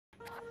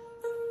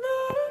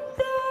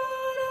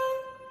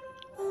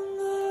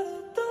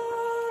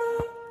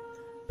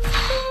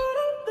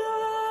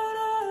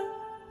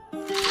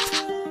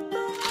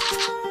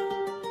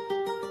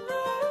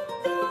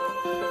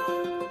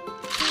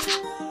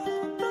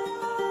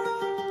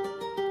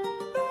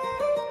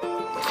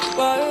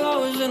Why you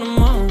always in the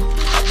mood?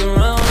 Walking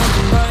around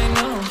looking right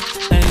now.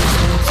 Ain't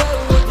trying to tell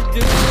you what to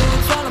do,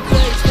 trying to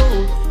play it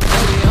cool.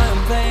 Baby, I am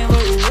playing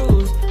by your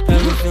rules. And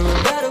we're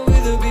feeling better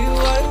with a view.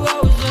 Why you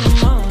always in the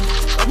mood?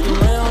 Walking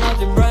around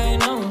looking right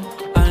now.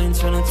 I ain't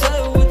trying to tell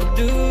you what to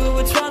do,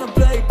 we're trying to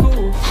play it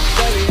cool.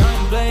 Baby, I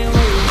am playing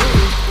by your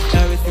rules.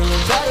 And we're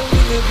feeling better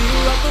with a view.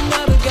 I could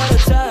never get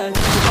attached.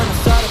 When I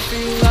start to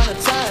feel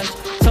unattached,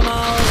 somehow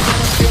I was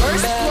gonna feel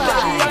bad.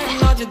 Baby, I am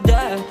not your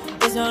dad.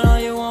 It's not all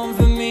you want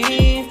from me.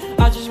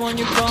 I just want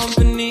your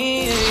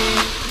company.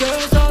 Girl,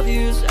 it's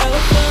obvious,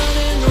 elephant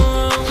in the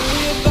room.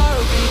 We're about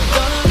to be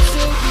done, I'm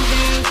so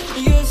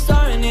confused. You're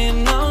starting it,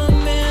 now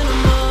I'm in a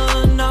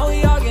month. Now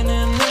we arguing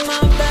in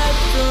my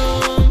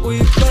bedroom. We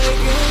play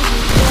games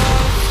of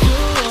love to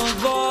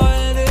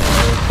avoid the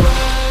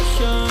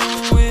depression.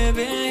 We've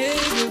been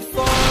here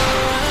before,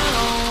 and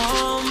I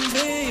wanna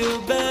be your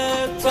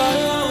bed. Why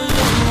you always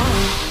in the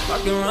mood?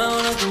 Walking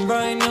around acting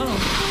right now.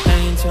 I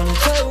ain't tryna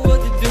tell you what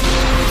to do,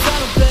 we're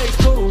tryna play it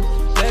cool.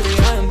 Baby,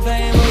 I am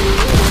playing by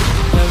your rules.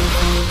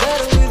 Everything is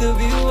better with a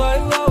view. Why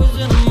you always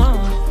in the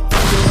mood?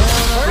 Walking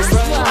around acting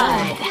right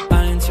now. I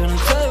ain't tryna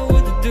tell you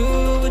what to do,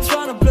 we're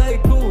tryna play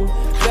it cool.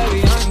 Baby,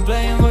 I am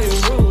playing by your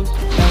rules.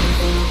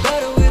 Everything is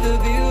better with a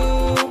view.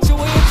 So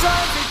when you try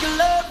to take a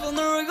left on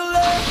the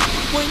regular,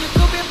 when you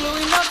could be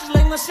blowing up just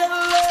like my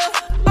cellular,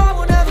 I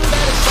would never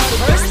let it start to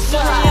burst.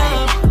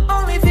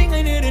 Only thing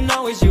I need to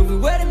know is you be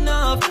wet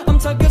enough. I'm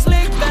talking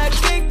slick back,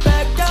 kick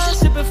back, down,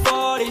 sipping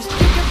 40s.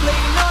 You can play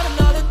out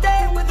another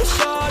day with a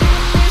shorty.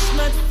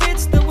 Mismatch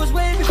fits that was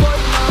way before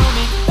you know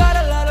me. Got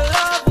a lot of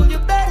love, well you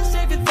better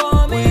save it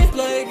for me. We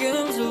play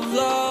games of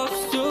love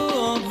to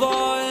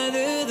avoid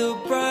the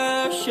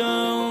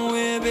depression.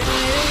 We've been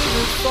here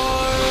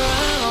before,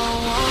 and I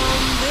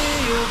wanna be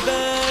your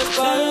best.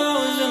 Why you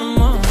always in the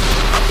mood?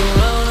 Walking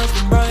around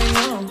acting right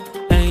now.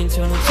 I ain't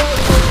tryna tell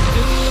you what to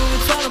do,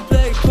 we're tryna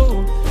play it cool.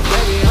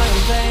 Baby, I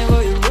ain't playing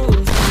by your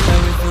rules.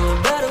 Everything is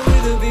better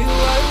with a view.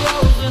 Why you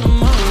always in the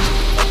mood?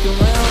 Walking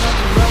around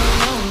acting right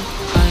now.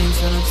 I ain't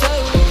tryna tell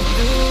you what to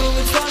do,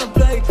 we're tryna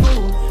play it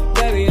cool.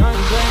 Baby, I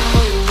ain't playing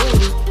by your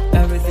rules.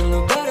 Everything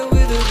look better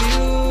with a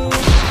view.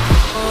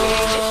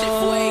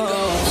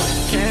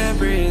 Can't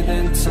breathe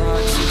in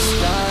toxic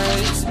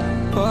skies.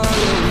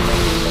 Polluting me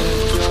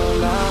with your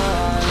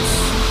lies.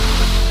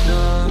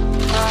 No,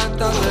 I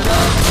thought that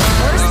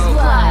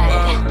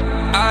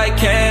I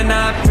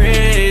cannot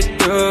breathe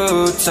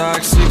through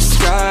toxic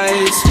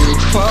skies. You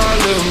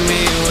pollute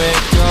me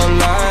with your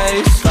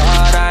lies.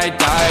 Thought I'd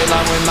die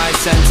along with my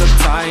sense of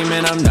time,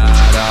 and I'm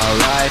not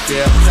alright.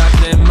 Feel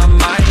trapped in my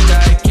mind,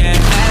 I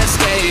can't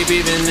escape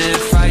even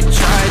if I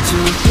try to.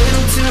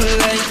 Little too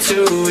late,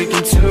 too weak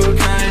and too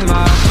kind.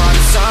 My heart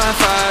is on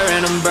fire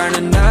and I'm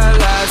burning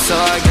alive, so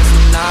I guess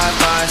I'm not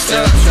fine.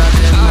 Still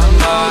trapped in my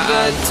mind.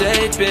 That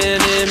date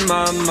been in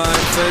my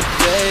mind for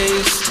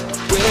days.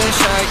 Wish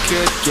I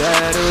could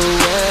get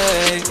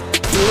away.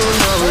 You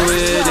know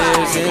it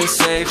isn't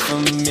safe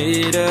for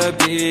me to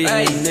be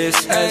in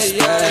this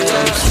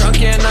headspace.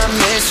 Drunk and I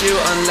miss you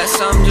unless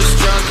I'm just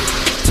drunk.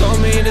 Told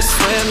me to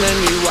swim and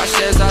you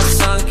watched as I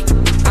sunk.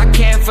 I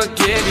can't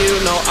forgive you,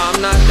 no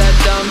I'm not that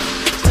dumb.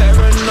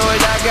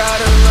 Paranoid, I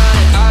gotta run.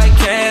 I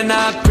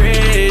cannot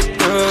breathe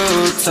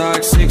through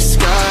toxic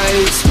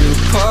skies. You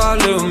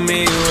pollute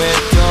me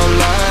with your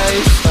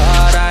lies.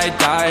 Thought I'd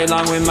die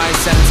along with my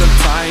sense of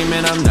time,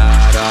 and I'm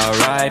not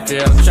alright.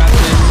 Feel trapped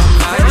in my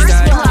mind,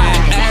 I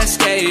can't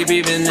escape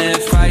even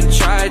if I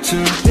try to.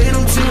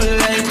 Little too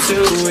late,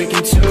 too weak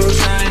and too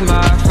kind.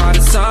 My heart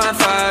is on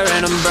fire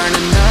and I'm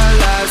burning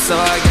alive, so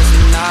I guess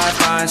I'm not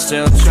fine.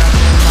 Still trapped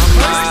in my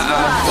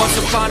mind. Once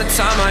upon a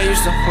time I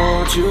used to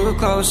hold you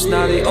close.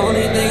 Now the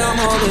only thing I'm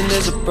holding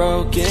is a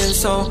broken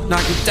soul.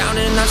 Knock it down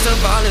and I'm still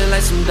falling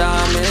like some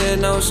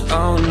dominoes.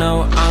 Oh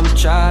no, I'm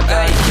trapped,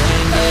 I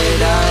can't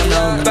get out,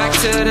 no. Back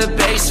to the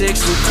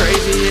basics, you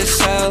crazy as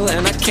hell,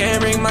 and I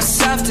can't bring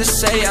myself to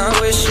say I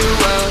wish you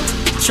well.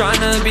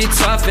 Tryna be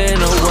tough in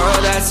a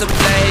world that's a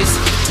place.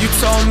 You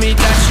told me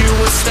that you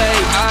would stay.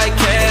 I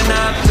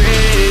cannot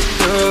breathe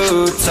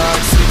through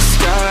toxic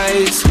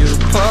skies. You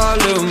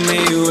pollute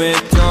me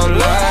with your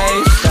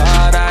lies.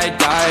 Thought I'd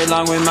die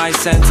along with my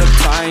sense of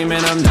time,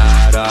 and I'm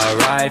not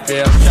alright.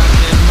 Feel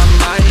trapped in my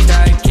mind,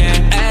 I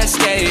can't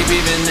escape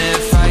even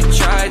if I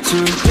try to.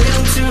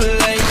 Little too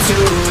late,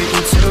 too weak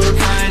and too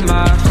kind.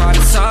 My heart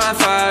is on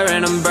fire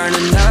and I'm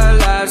burning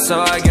alive,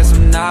 so I guess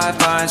I'm not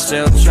fine.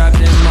 Still trapped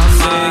in my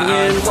mind.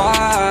 Singing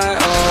why,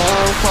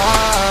 oh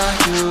why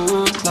you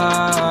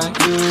lie,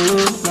 you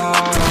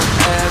lie.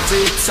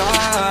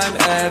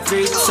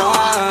 Every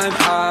time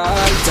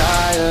I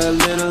die a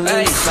little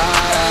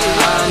inside.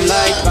 I'm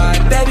like bye,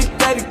 baby,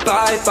 baby,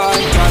 bye,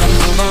 bye. Gotta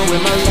move on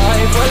with my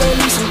life, well at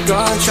least I'm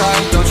gonna try.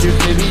 Don't you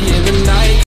hear me in the night?